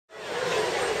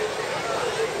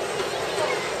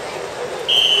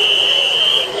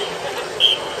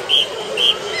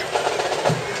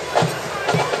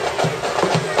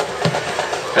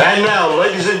And now,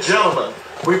 ladies and gentlemen,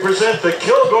 we present the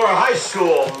Kilgore High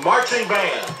School Marching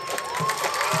Band.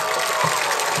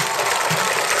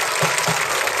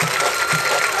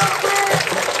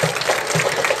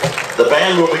 The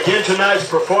band will begin tonight's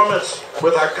performance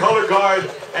with our color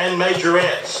guard and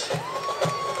majorettes.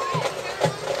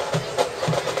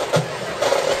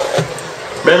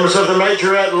 Members of the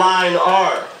majorette line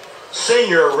are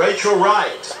Senior Rachel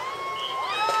Wright,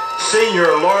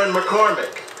 Senior Lauren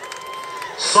McCormick,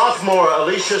 Sophomore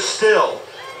Alicia Still,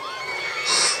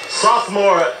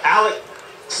 Sophomore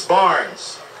Alex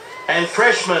Barnes, and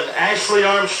Freshman Ashley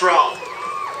Armstrong.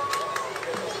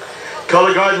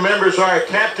 Color Guard members are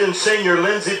Captain Senior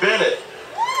Lindsay Bennett,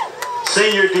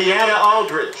 Senior Deanna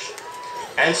Aldridge,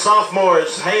 and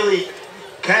Sophomores Haley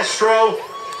Castro,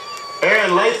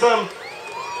 Aaron Latham,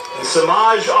 and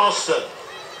Samaj Austin.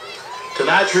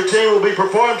 Tonight's routine will be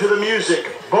performed to the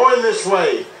music Born This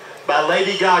Way by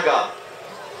Lady Gaga.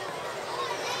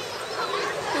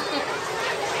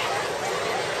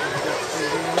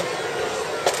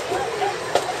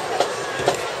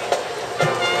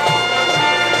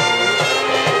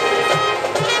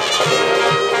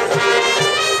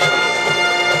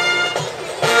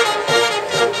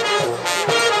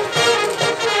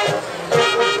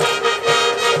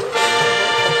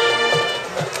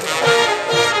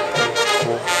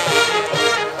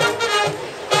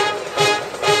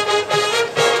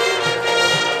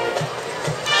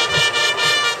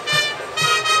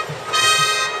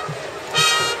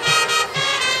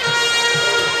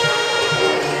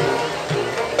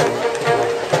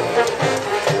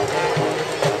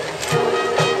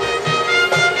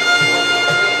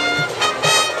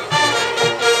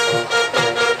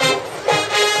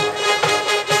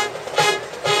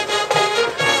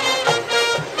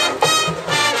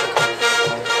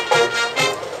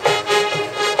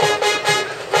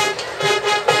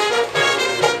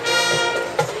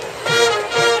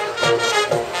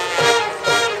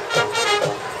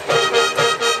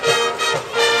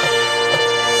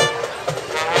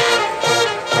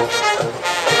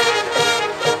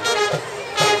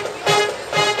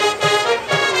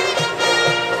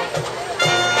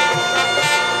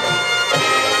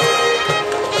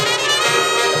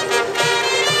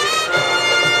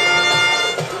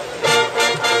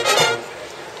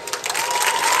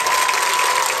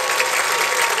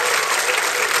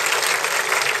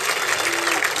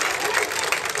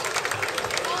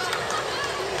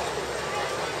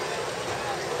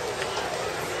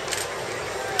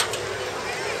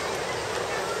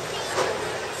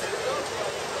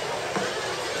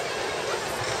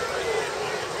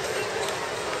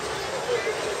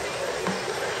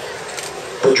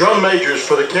 The drum majors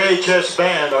for the Khs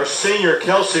Band are Senior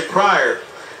Kelsey Pryor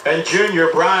and Junior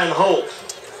Brian Holt.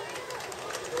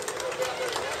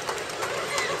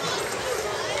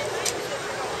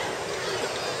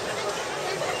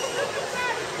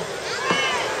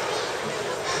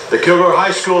 The Kilgore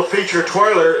High School feature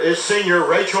twirler is Senior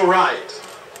Rachel Wright.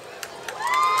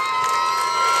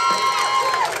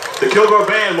 The Kilgore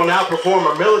Band will now perform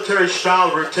a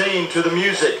military-style routine to the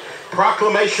music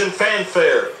Proclamation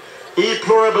Fanfare, E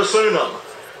Pluribus Unum,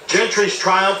 Gentry's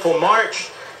Triumphal March,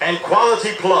 and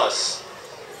Quality Plus.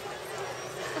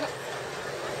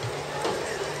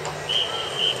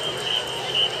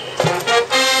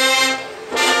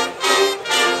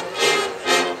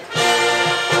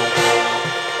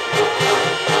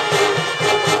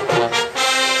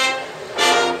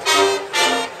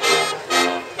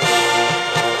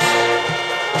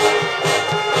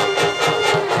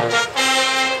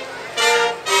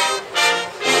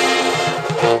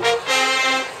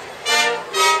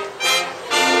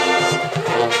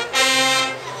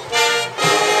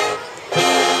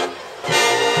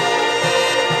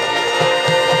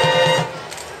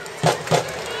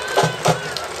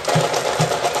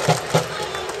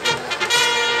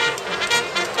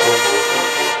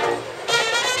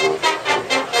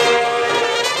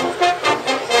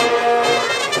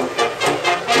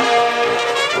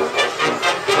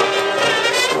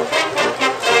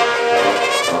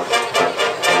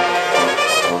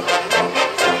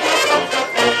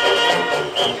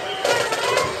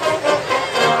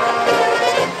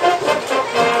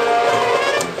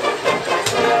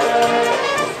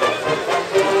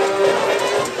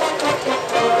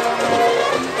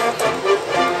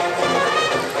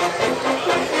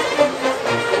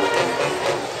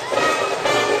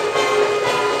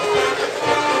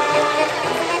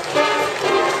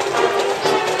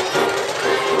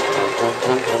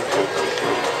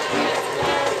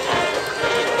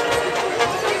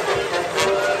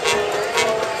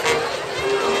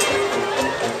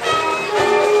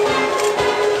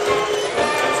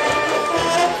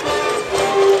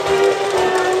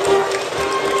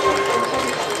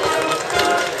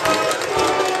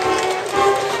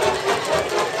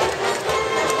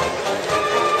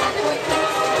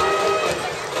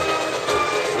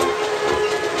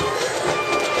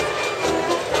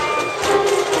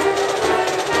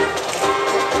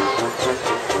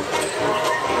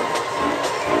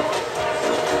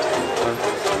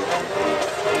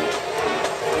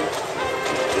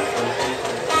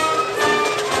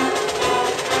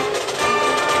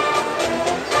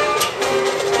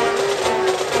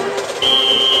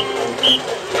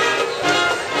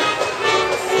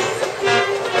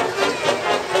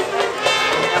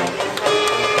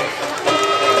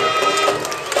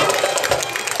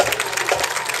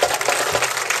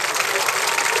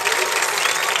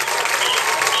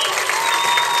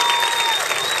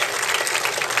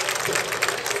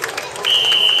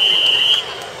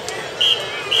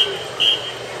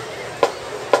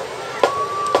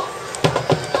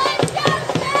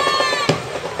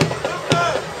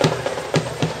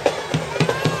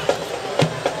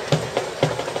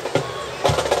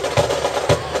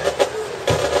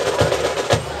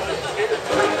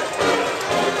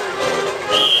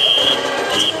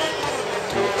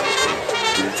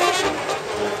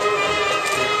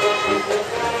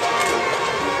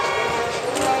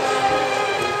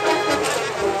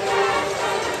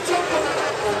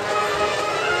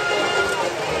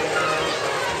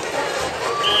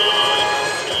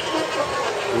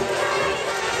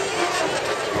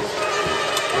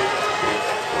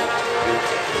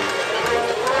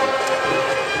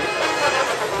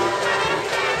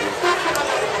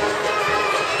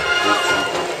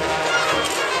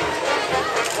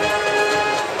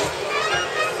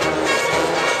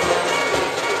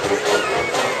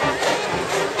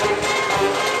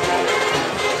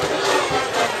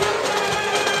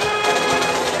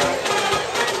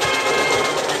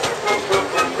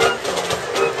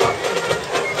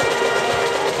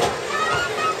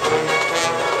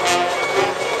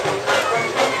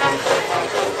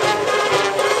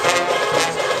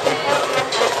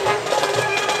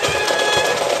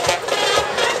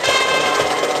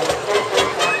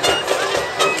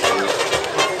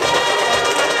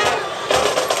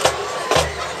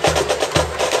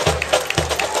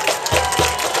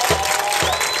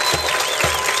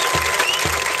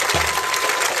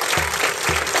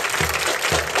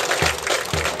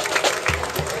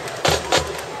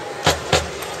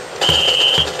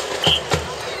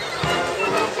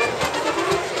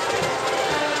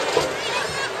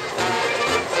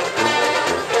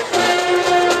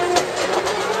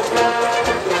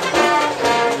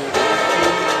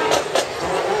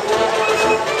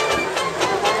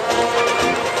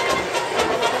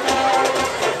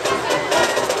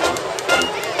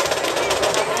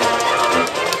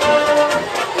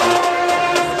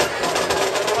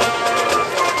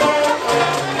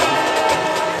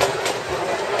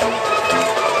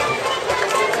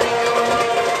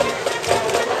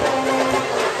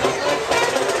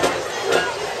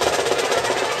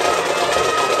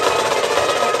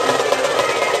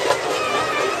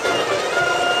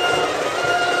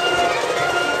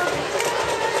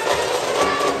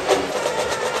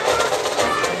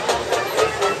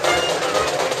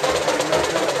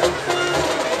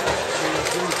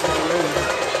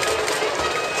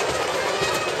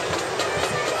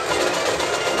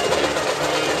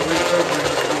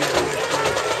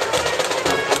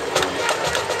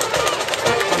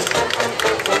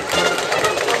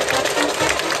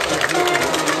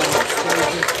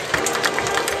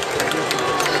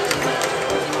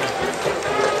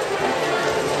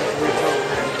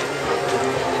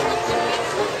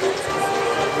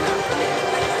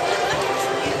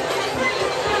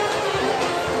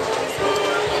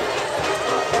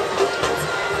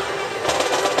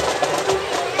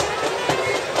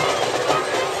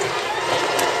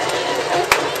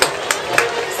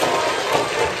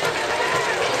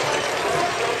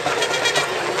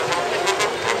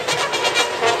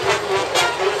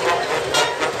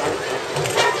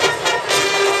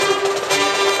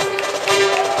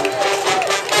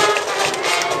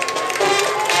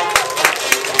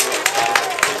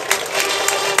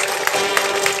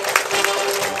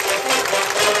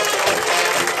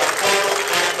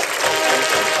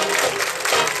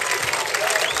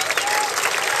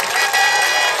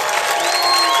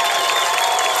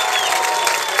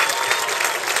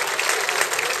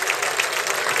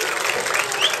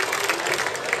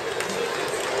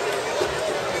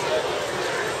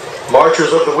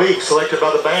 Ushers of the Week, selected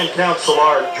by the Band Council,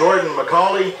 are Jordan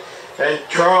McCauley and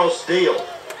Charles Deal.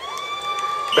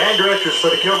 Band Directors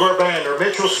for the Kilgore Band are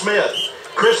Mitchell Smith,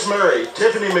 Chris Murray,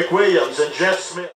 Tiffany McWilliams, and Jeff Smith.